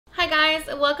Hi guys,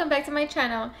 welcome back to my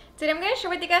channel. Today I'm going to share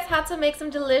with you guys how to make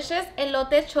some delicious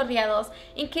elotes chorreados.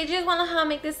 In case you just want to know how to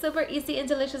make this super easy and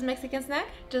delicious Mexican snack,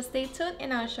 just stay tuned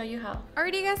and I'll show you how.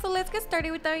 Alrighty guys, so let's get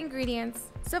started with our ingredients.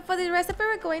 So for this recipe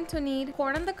we're going to need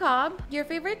corn on the cob, your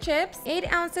favorite chips,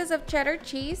 8 ounces of cheddar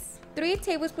cheese, 3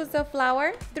 tablespoons of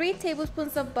flour, 3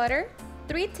 tablespoons of butter,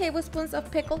 3 tablespoons of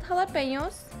pickled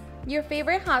jalapenos, your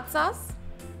favorite hot sauce,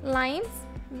 limes,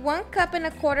 1 cup and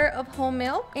a quarter of whole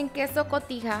milk, and queso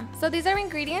cotija. So these are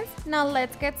ingredients. Now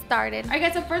let's get started. Alright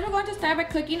guys, so first we're going to start by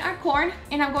cooking our corn,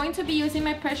 and I'm going to be using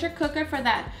my pressure cooker for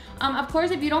that. Of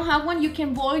course, if you don't have one, you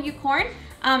can boil your corn.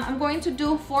 I'm going to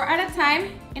do 4 at a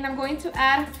time, and I'm going to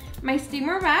add my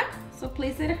steamer rack. So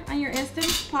place it on your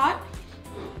Instant Pot,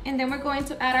 and then we're going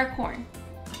to add our corn.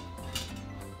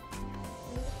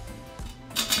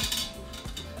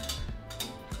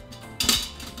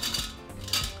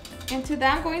 And to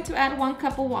that, I'm going to add 1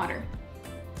 cup of water.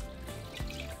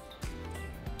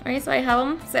 Alright, so I have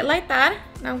them set like that.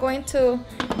 Now I'm going to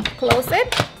close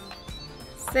it,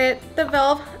 set the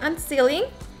valve on sealing.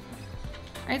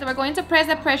 Alright, so we're going to press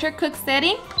the pressure cook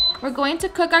setting. We're going to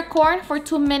cook our corn for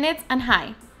 2 minutes on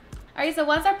high. Alright, so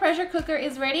once our pressure cooker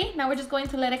is ready, now we're just going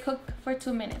to let it cook for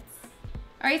 2 minutes.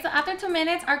 Alright, so after 2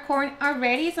 minutes, our corn are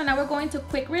ready. So now we're going to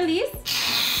quick release.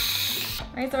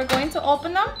 Alright, so we're going to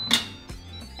open them.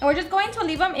 And we're just going to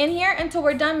leave them in here until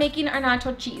we're done making our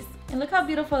nacho cheese. And look how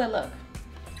beautiful they look.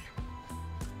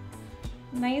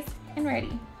 Nice and ready.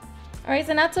 Alright,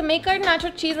 so now to make our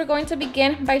nacho cheese, we're going to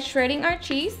begin by shredding our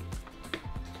cheese.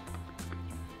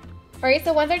 Alright,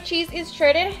 so once our cheese is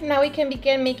shredded, now we can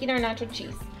begin making our nacho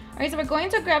cheese. Alright, so we're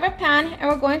going to grab a pan and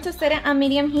we're going to set it on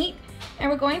medium heat. And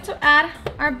we're going to add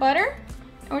our butter.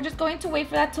 And we're just going to wait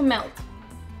for that to melt.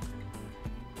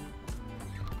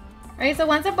 Alright, so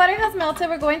once the butter has melted,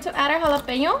 we're going to add our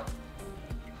jalapeno.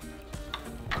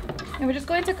 And we're just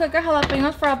going to cook our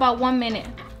jalapenos for about 1 minute.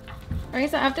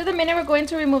 Alright, so after the minute, we're going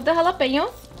to remove the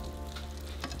jalapenos.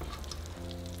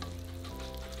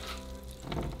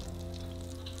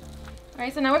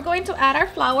 Alright, so now we're going to add our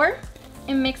flour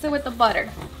and mix it with the butter.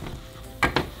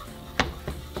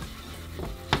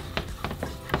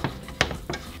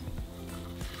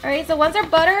 Alright, so once our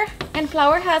butter and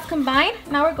flour has combined,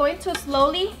 now we're going to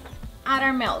slowly add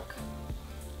our milk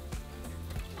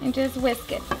and just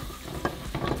whisk it.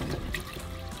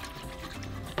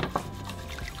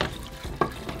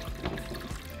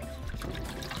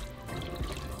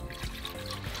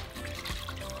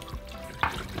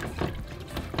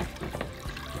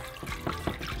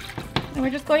 And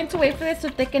we're just going to wait for this to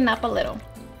thicken up a little.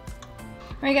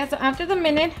 Alright guys, so after the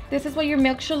minute, this is what your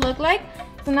milk should look like.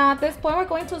 So now at this point, we're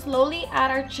going to slowly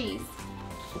add our cheese.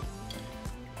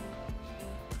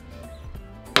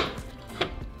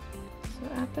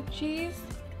 Add the cheese,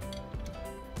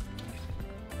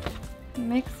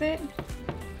 mix it,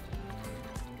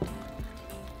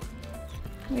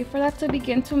 wait for that to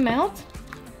begin to melt.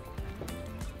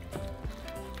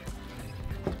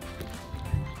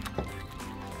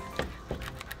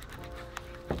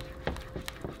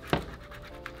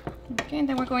 Okay, and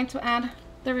then we're going to add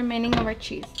the remaining of our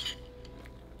cheese.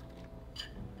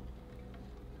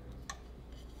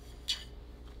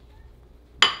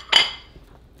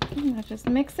 Now just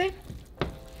mix it.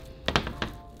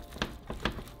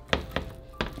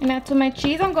 And now to my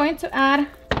cheese, I'm going to add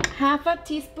 1/2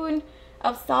 teaspoon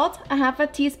of salt,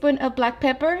 1/2 teaspoon of black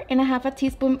pepper, and 1/2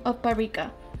 teaspoon of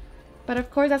paprika. But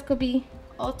of course, that could be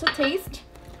all to taste.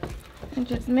 And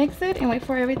just mix it and wait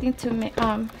for everything to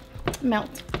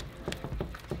melt.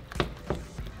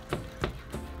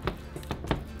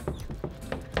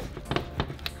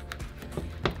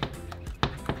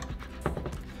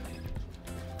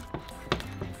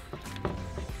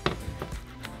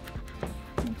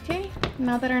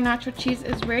 Now that our nacho cheese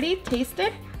is ready, taste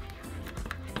it.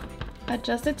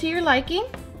 Adjust it to your liking.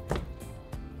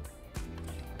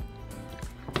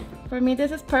 For me,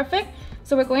 this is perfect.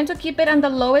 So we're going to keep it on the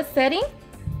lowest setting.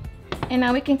 And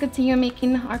now we can continue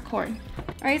making our corn.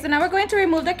 All right, so now we're going to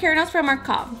remove the kernels from our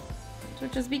cob. So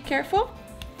just be careful.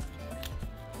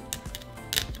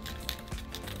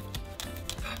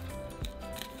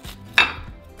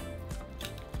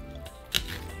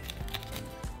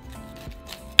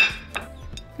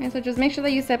 And so just make sure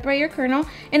that you separate your kernel.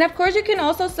 And of course, you can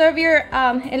also serve your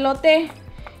elote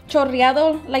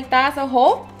chorreado like that as a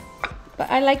whole. But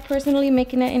I like personally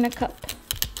making it in a cup.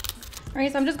 All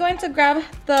right, so I'm just going to grab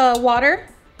the water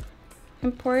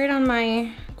and pour it on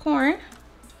my corn.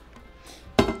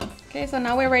 Okay, so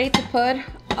now we're ready to put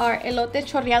our elote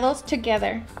chorreados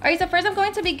together. Alright, so first I'm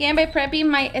going to begin by prepping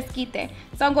my esquite.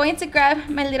 So I'm going to grab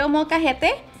my little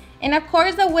molcajete And of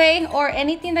course, the way or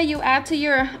anything that you add to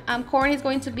your corn is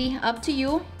going to be up to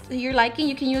you, to your liking.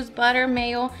 You can use butter,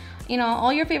 mayo, you know,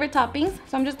 all your favorite toppings.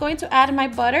 So I'm just going to add my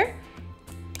butter.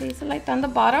 Okay, so like on the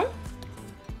bottom.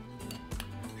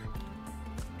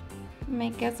 My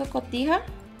queso cotija.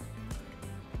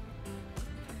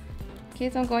 Okay,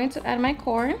 so I'm going to add my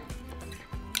corn.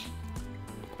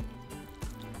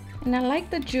 And I like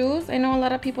the juice. I know a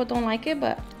lot of people don't like it,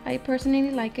 but I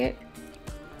personally like it.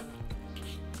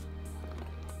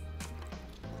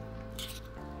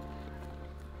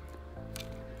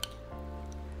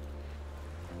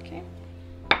 Okay.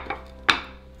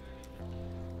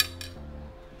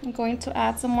 I'm going to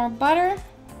add some more butter.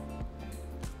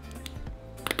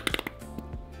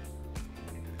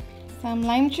 Some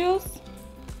lime juice.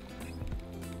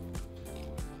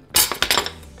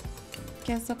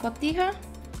 Queso cotija.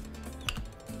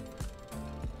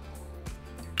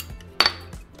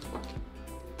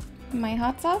 My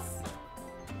hot sauce.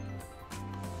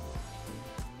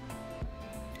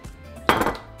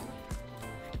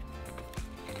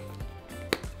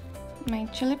 My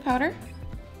chili powder.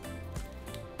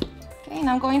 Okay,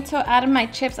 now I'm going to add my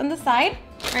chips on the side.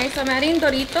 Alright, so I'm adding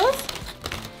Doritos,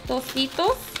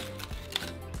 Tostitos.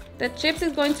 The chips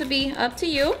is going to be up to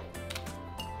you.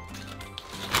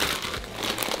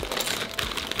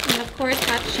 And of course,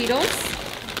 hot Cheetos.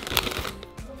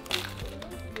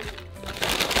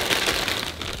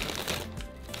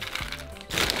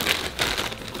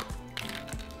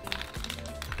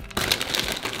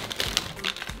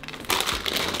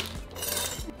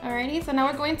 Alrighty, so now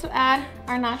we're going to add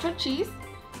our nacho cheese.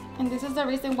 And this is the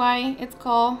reason why it's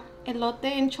called elote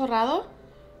and chorreado.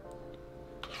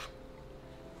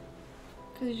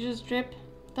 Because you just drip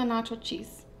the nacho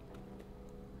cheese.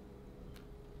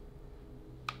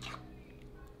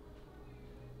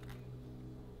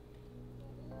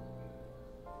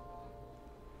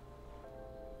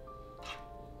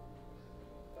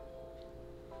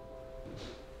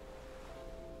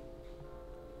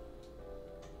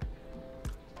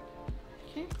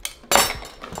 Okay.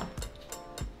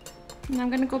 Now I'm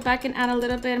going to go back and add a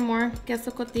little bit more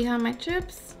queso cotija on my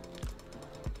chips.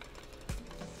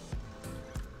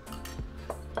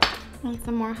 And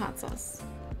some more hot sauce.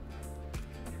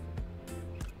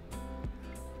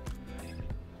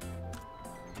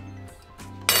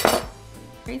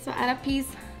 Okay, so add a piece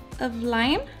of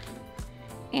lime.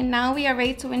 And now we are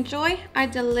ready to enjoy our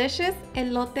delicious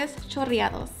elotes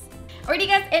chorreados. Alrighty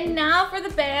guys, and now for the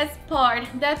best part,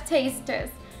 the taste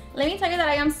test. Let me tell you that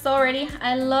I am so ready.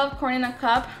 I love corn in a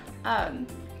cup.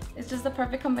 It's just the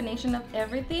perfect combination of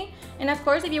everything. And of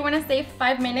course, if you want to save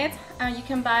 5 minutes, you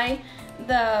can buy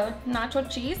the nacho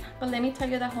cheese. But let me tell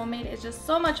you that homemade is just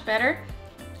so much better.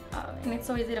 And it's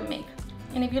so easy to make.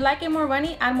 And if you like it more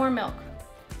runny, add more milk.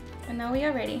 And now we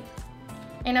are ready.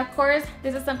 And of course,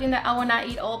 this is something that I will not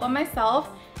eat all by myself.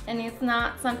 And it's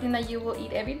not something that you will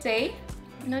eat every day.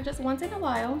 You know, just once in a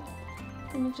while.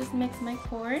 Let me just mix my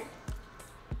corn.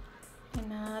 And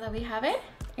now that we have it,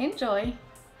 enjoy.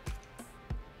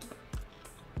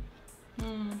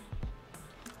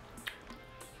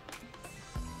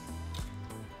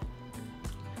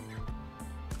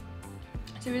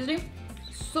 Seriously,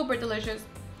 super delicious.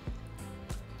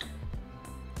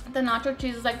 The nacho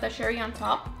cheese is like the cherry on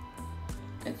top.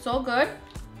 It's so good.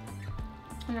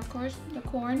 And of course, the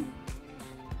corn.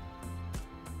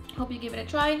 Hope you give it a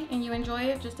try and you enjoy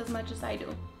it just as much as I do.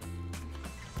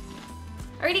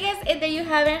 Alrighty guys, and there you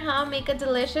have it, how to make a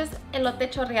delicious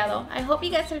elote chorreado. I hope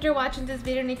you guys enjoyed watching this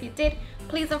video, and if you did,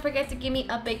 please don't forget to give me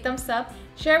a big thumbs up,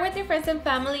 share with your friends and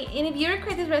family, and if you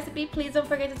recreate this recipe, please don't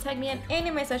forget to tag me on any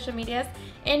of my social medias.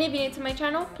 And if you're new to my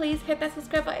channel, please hit that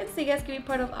subscribe button so you guys can be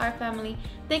part of our family.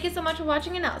 Thank you so much for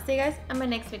watching, and I'll see you guys on my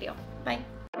next video. Bye.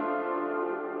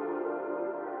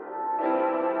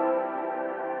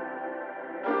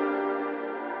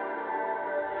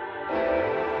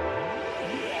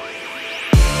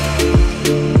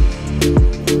 You.